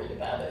not worried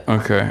about it.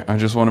 Okay, I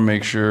just want to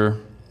make sure.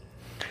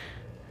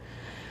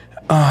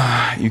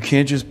 You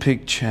can't just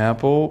pick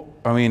Chapel.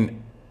 I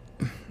mean,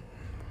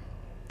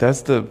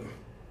 that's the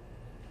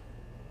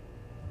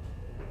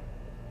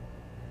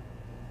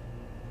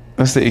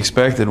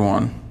expected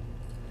one.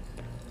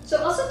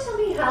 So also tell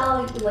me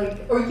how, like,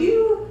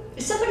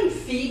 is somebody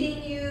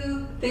feeding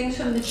you things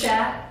from the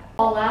chat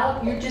all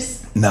out? You're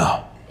just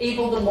No.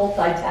 able to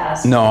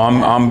multitask. No,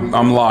 I'm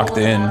You're locked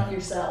pulling in. out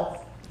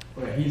yourself.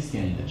 Wait, he's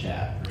scanning the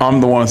chat.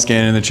 I'm the one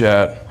scanning the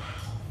chat.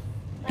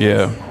 I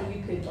Yeah. can see how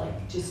you could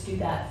like just do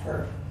that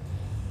for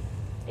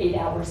 8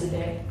 hours a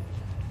day.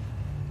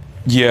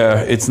 Yeah,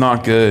 it's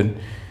not good. You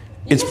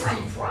It's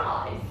must be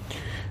fried.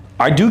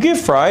 I do get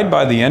fried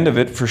by the end of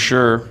it for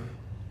sure.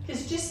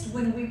 Because just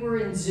when we were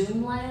in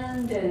Zoom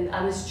land and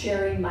I was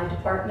chairing my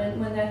department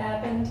when that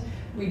happened,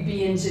 we'd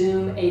be in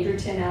Zoom 8 or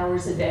 10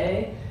 hours a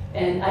day.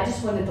 And I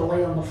just wanted to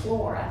lay on the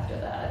floor after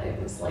that.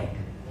 It was like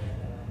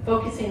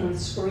focusing on the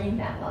screen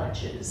that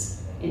much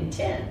is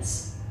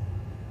intense.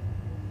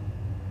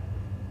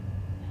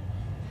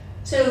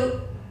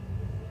 So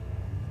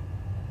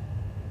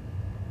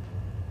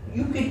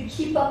you could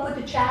keep up with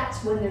the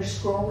chats when they're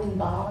scrolling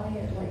by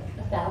at like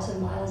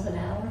 1,000 miles an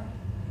hour?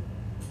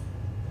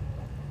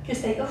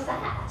 Because they go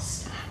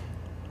fast.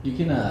 You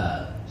can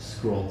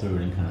scroll through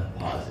it and kind of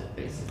pause it,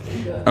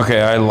 basically. Good.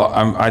 Okay,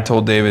 I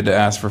told David to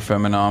ask for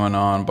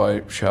Phenomenon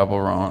by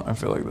Chaperon. I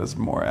feel like that's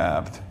more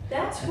apt.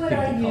 That's what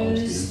think I the college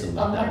used students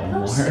on will my love that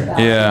one post more. about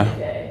Yeah. it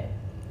today.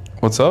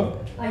 What's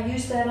up? I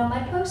used that on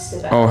my post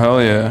about Oh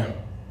hell yeah!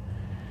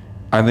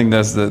 I think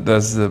that's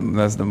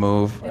the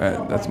move.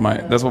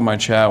 That's what my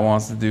chat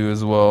wants to do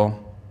as well.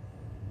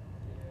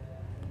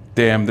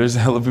 Damn, there's a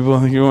hell of people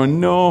going,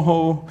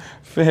 no,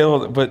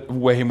 failed, but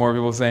way more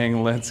people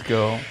saying, let's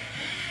go.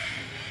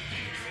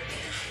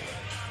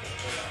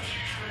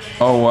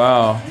 Oh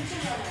wow.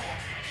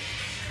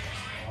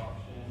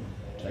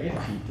 Should I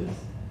get keep this?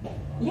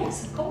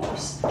 Yes, of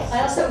course.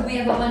 We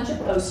have a bunch of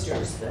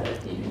posters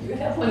that you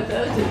have one of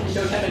those if you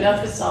don't have enough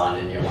Hasan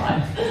in your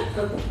life.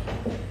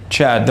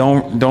 Chad,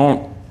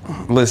 don't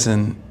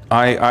listen.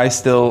 I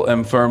still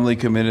am firmly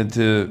committed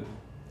to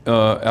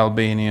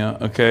Albania.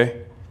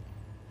 Okay,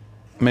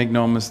 make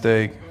no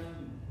mistake.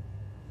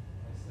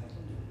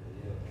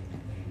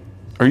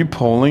 Are you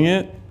polling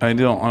it? I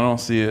don't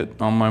see it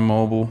on my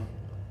mobile.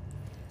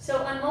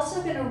 So I'm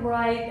also going to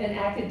write an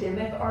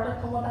academic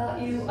article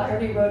about you. I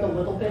already wrote a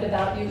little bit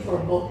about you for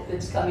a book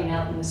that's coming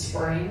out in the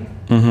spring.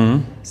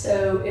 Mm-hmm.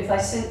 So if I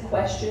sent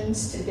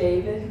questions to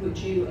David, would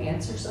you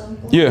answer some?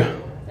 Yeah.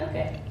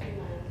 Okay.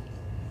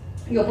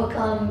 You'll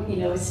become,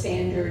 a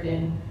standard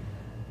in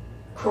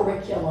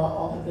curricula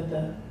all over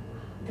the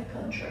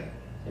country.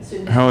 As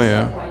soon as Hell you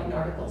yeah. start writing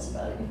articles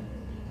about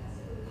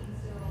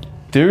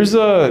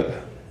you.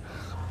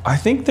 I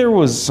think there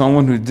was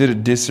someone who did a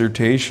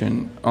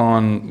dissertation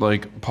on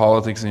like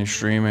politics and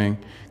streaming.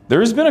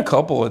 There's been a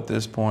couple at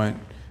this point,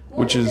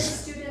 which is. One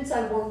of the students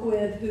I work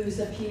with, who's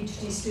a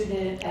PhD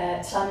student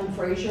at Simon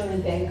Fraser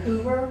in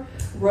Vancouver,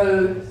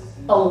 wrote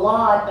a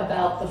lot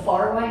about the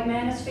far right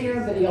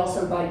manosphere, but he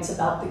also writes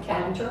about the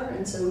counter,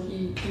 and so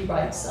he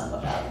writes some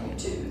about you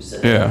too. So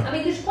yeah. I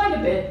mean, there's quite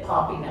a bit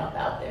popping up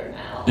out there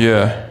now.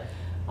 Yeah.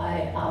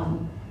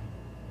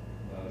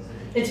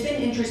 It's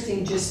been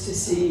interesting just to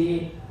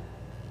see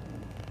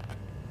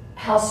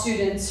how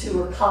students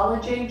who are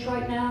college age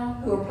right now,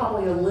 who are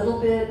probably a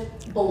little bit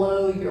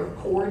below your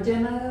core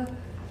demo,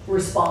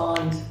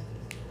 respond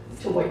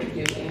to what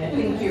you're doing. I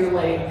think you're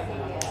like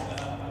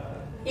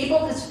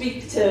able to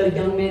speak to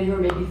young men who are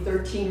maybe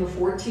 13 or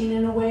 14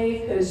 in a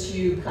way, because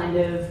you kind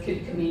of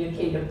could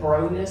communicate a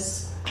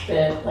broness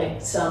that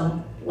like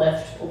some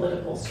left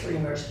political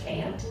streamers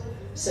can't.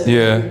 So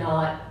yeah. you're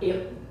not,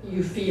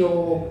 you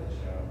feel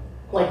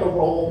like a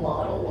role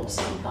model of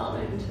some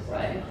kind,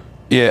 right?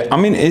 Yeah, I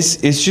mean, it's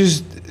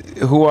just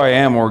who I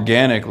am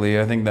organically.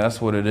 I think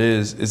that's what it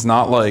is. It's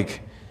not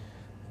like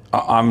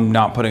I'm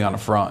not putting on a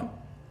front,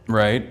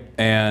 right?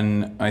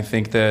 And I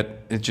think that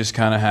it just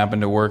kind of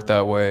happened to work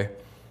that way.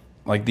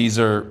 Like, these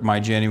are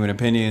my genuine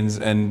opinions,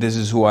 and this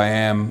is who I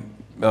am.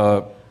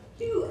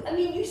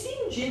 You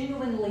seem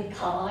genuinely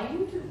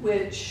kind,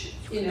 which,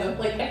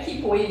 like I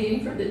keep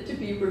waiting for it to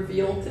be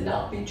revealed to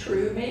not be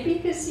true. Maybe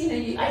because,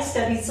 I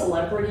study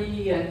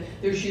celebrity, and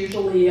there's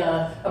usually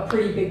a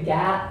pretty big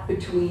gap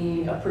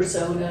between a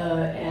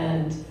persona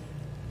and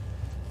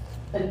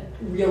a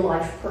real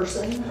life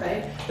person,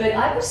 right? But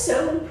I was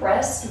so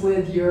impressed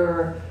with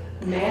your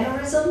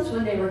mannerisms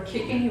when they were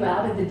kicking you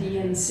out of the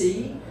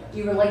DNC.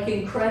 You were like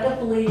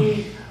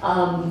incredibly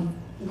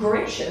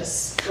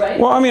gracious, right?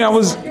 Well, I mean,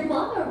 your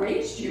mama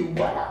raised you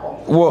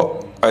well.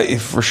 Well,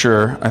 for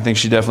sure. I think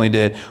she definitely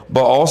did.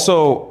 But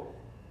also,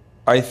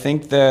 I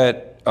think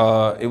that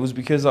it was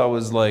because I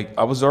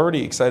was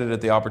already excited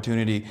at the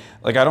opportunity.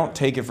 Like, I don't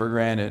take it for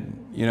granted.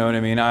 You know what I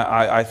mean?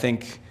 I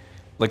think,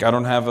 like, I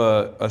don't have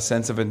a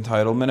sense of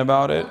entitlement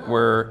about it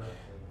where,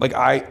 like,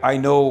 I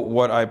know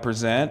what I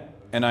present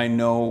and I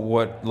know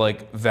what,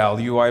 like,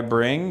 value I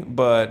bring.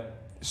 But,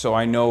 so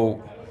I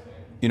know...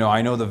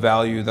 I know the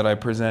value that I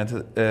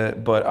present,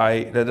 but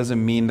that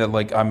doesn't mean that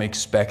like I'm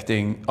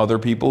expecting other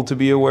people to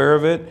be aware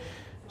of it.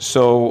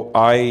 So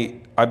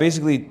I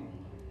basically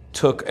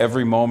took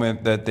every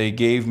moment that they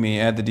gave me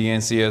at the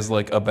DNC as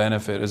like a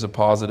benefit, as a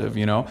positive.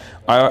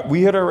 What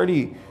are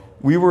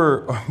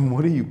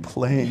you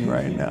playing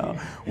right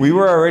now? We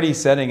were already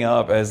setting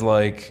up as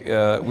like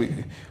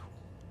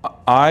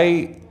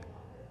I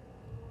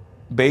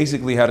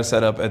basically had a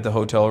setup at the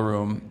hotel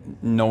room,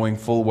 knowing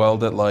full well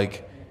that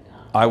like.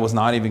 I was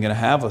not even going to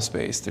have a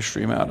space to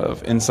stream out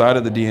of inside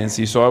of the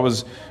DNC. So I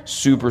was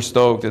super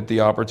stoked at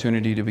the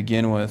opportunity to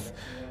begin with.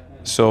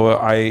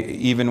 So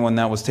even when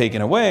that was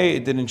taken away,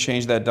 it didn't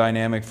change that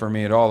dynamic for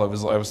me at all.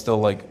 I was still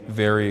like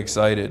very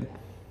excited.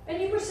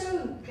 And you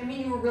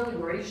were really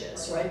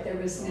gracious, right? There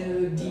was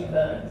no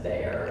diva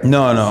there.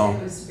 No.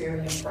 It was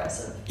very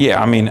impressive.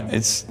 Yeah, I mean,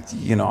 it's,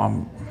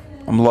 I'm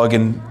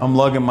lugging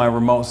my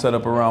remote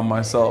setup around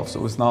myself.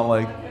 So it's not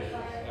like,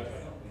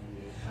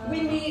 we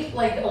meet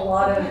like a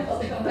lot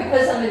of,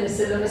 because I'm in the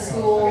cinema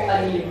school,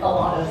 I meet a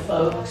lot of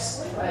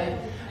folks, right?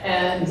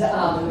 And a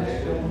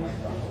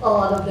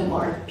lot of them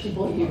aren't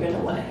people you're going to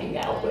want to hang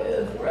out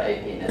with,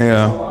 right?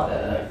 There's a lot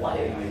of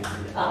like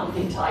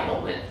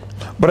entitlement.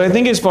 But I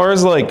think as far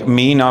as like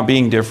me not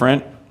being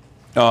different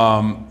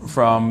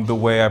from the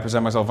way I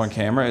present myself on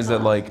camera is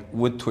that like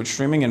with Twitch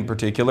streaming in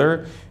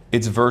particular,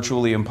 it's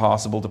virtually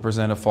impossible to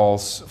present a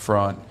false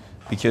front.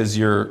 Because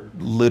you're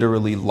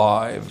literally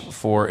live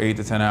for 8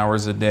 to 10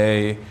 hours a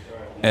day,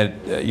 and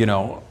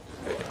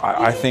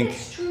I think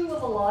it's true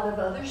of a lot lot of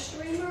other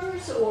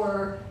streamers,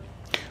 or?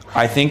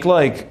 I think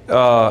like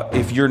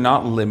if you're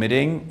not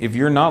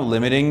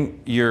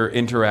limiting your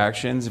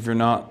interactions, if you're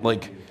not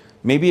like,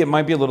 maybe it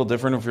might be a little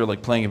different if you're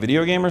like playing a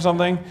video game or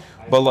something,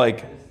 but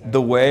like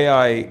the way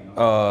I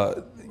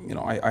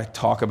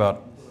talk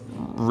about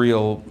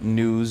real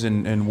news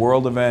and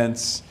world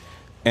events,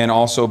 and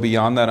also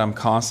beyond that, I'm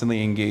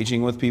constantly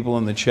engaging with people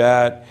in the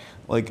chat.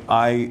 Like,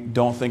 I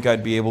don't think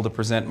I'd be able to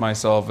present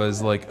myself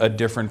as like a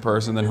different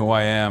person than who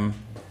I am.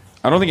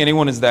 I don't think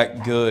anyone is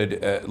that good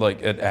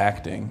at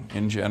acting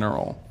in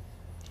general.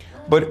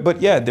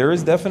 But yeah, there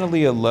is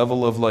definitely a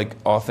level of like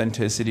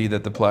authenticity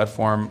that the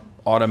platform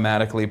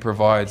automatically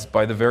provides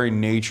by the very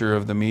nature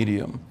of the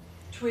medium.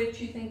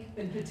 Twitch, you think,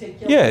 in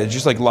particular? Yeah,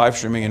 just like live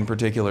streaming in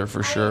particular,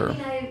 for sure. I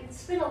mean, I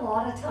spent a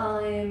lot of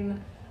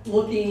time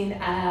looking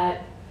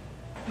at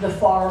the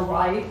far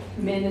right,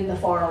 men in the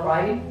far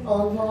right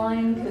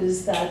online,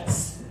 because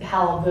that's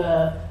how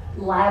the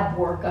lab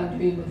work I'm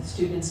doing with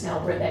students now,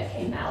 where that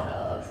came out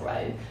of,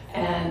 right?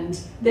 And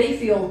they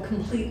feel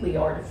completely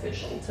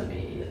artificial to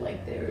me.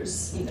 Like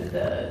there's,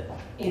 the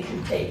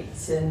Andrew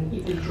Tates and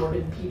even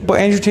Jordan Peterson. But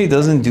Andrew Tate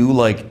doesn't do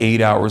like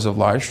 8 hours of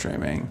live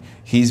streaming.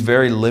 He's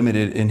very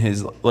limited in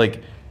his,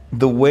 like,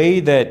 the way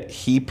that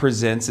he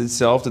presents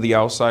itself to the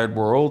outside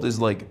world is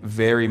like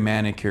very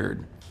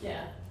manicured.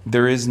 Yeah.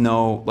 There is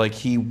no, like,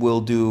 he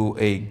will do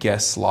a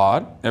guest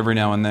slot every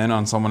now and then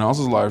on someone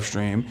else's live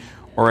stream,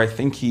 or I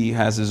think he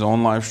has his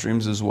own live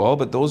streams as well,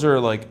 but those are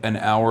like an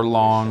hour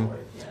long.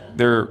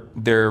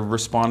 They're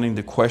responding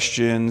to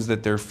questions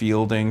that they're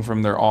fielding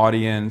from their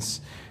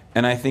audience,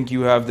 and I think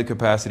you have the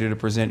capacity to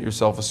present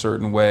yourself a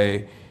certain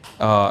way,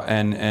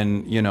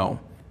 and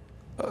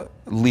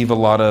leave a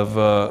lot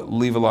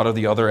of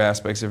the other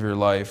aspects of your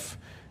life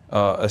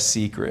a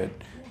secret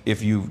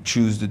if you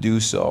choose to do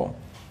so.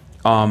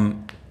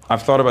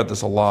 I've thought about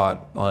this a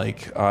lot,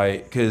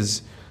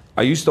 because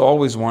I used to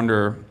always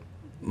wonder,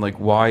 like,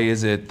 why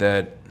is it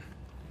that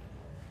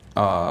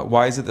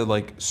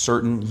like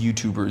certain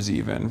YouTubers,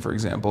 even, for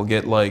example,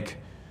 get like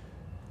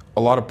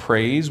a lot of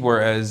praise,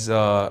 whereas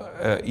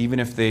even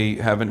if they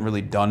haven't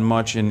really done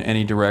much in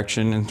any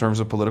direction in terms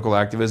of political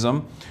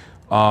activism,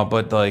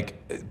 but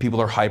like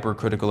people are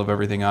hypercritical of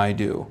everything I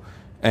do.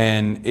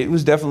 And it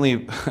was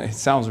definitely, it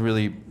sounds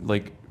really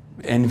like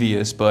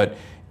envious, but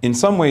in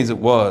some ways it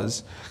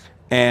was.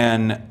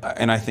 And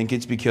I think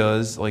it's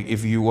because, like,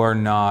 if you are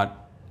not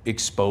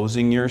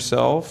exposing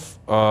yourself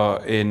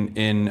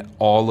in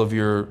all of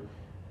your,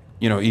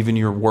 even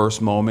your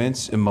worst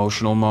moments,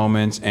 emotional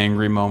moments,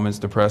 angry moments,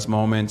 depressed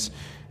moments,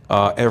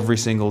 every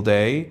single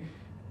day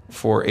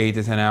for 8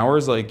 to 10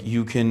 hours, like,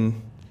 you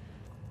can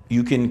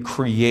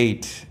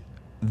create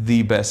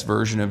the best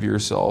version of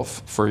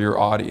yourself for your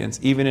audience,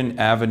 even in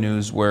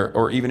avenues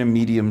or even in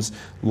mediums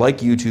like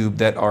YouTube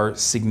that are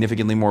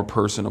significantly more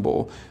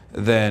personable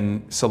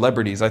than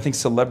celebrities. I think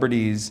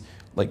celebrities,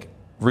 like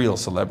real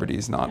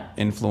celebrities, not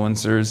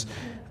influencers,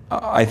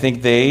 I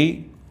think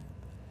they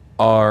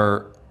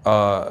are,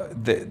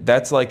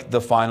 that's like the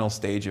final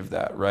stage of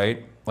that,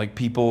 right? Like,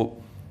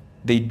 people,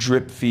 they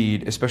drip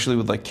feed, especially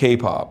with like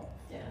K-pop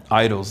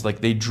idols,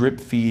 like they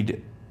drip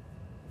feed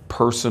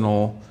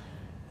personal,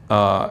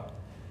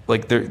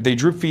 like they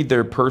drip feed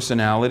their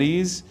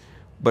personalities,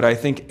 but I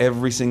think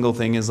every single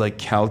thing is like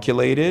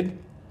calculated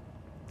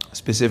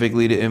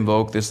specifically to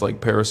invoke this like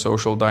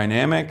parasocial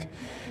dynamic,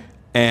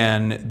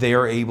 and they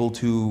are able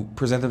to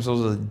present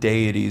themselves as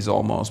deities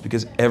almost,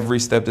 because every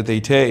step that they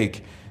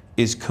take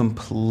is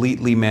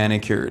completely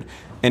manicured.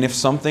 And if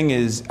something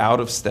is out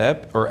of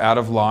step or out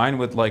of line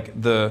with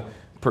like the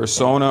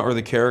persona or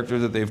the character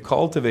that they've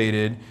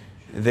cultivated,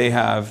 they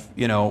have,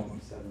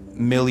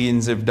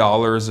 millions of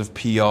dollars of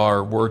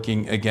PR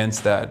working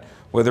against that,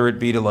 whether it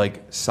be to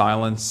like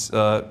silence,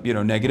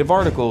 negative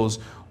articles,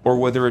 or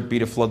whether it be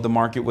to flood the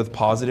market with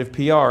positive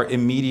PR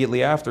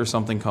immediately after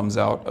something comes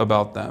out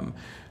about them.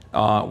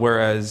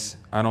 Whereas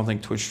I don't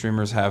think Twitch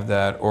streamers have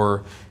that,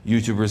 or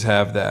YouTubers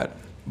have that.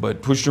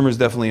 But Twitch streamers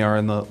definitely are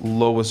in the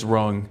lowest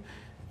rung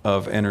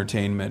of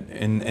entertainment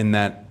in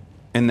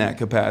that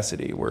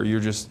capacity, where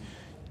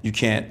you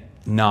can't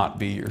not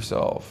be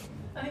yourself.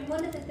 I mean,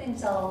 one of the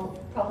things I'll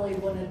probably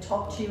want to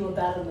talk to you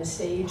about on the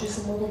stage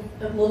is a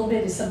little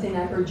bit is something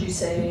I heard you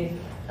say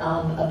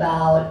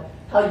about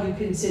how you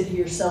consider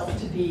yourself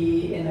to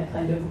be in a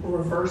kind of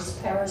reverse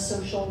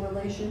parasocial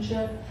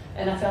relationship,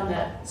 and I found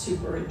that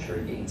super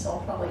intriguing. So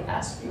I'll probably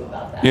ask you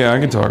about that. Yeah, I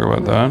can talk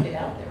about that. Get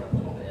out there a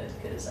little bit,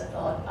 because I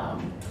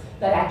thought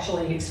that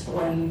actually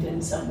explained in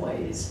some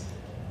ways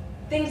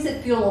things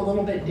that feel a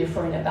little bit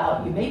different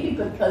about you, maybe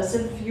because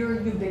of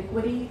your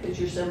ubiquity, because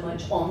you're so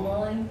much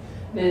online,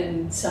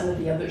 than some of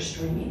the other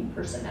streaming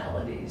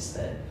personalities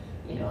that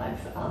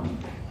I've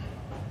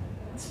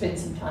spent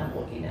some time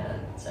looking at.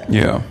 So.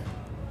 Yeah.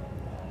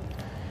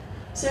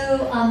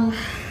 So,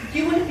 do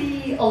you want to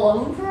be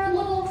alone for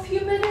a few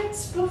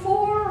minutes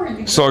before? Or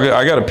you So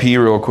I gotta pee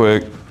real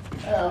quick.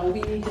 I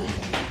need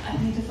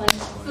to find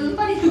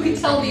somebody who can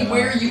tell me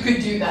where you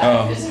could do that,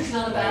 Oh. because there's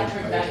not a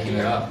bathroom back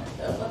here.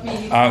 Let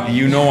me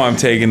You know I'm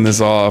taking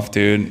this off,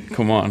 dude.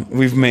 Come on.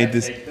 We've made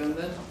this. Take them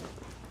then?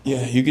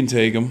 Yeah, you can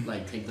take them.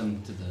 Like take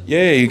them to the.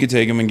 Yeah, you can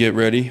take them and get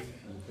ready.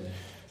 Okay.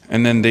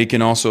 And then they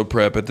can also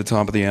prep at the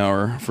top of the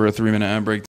hour for a 3-minute ad break.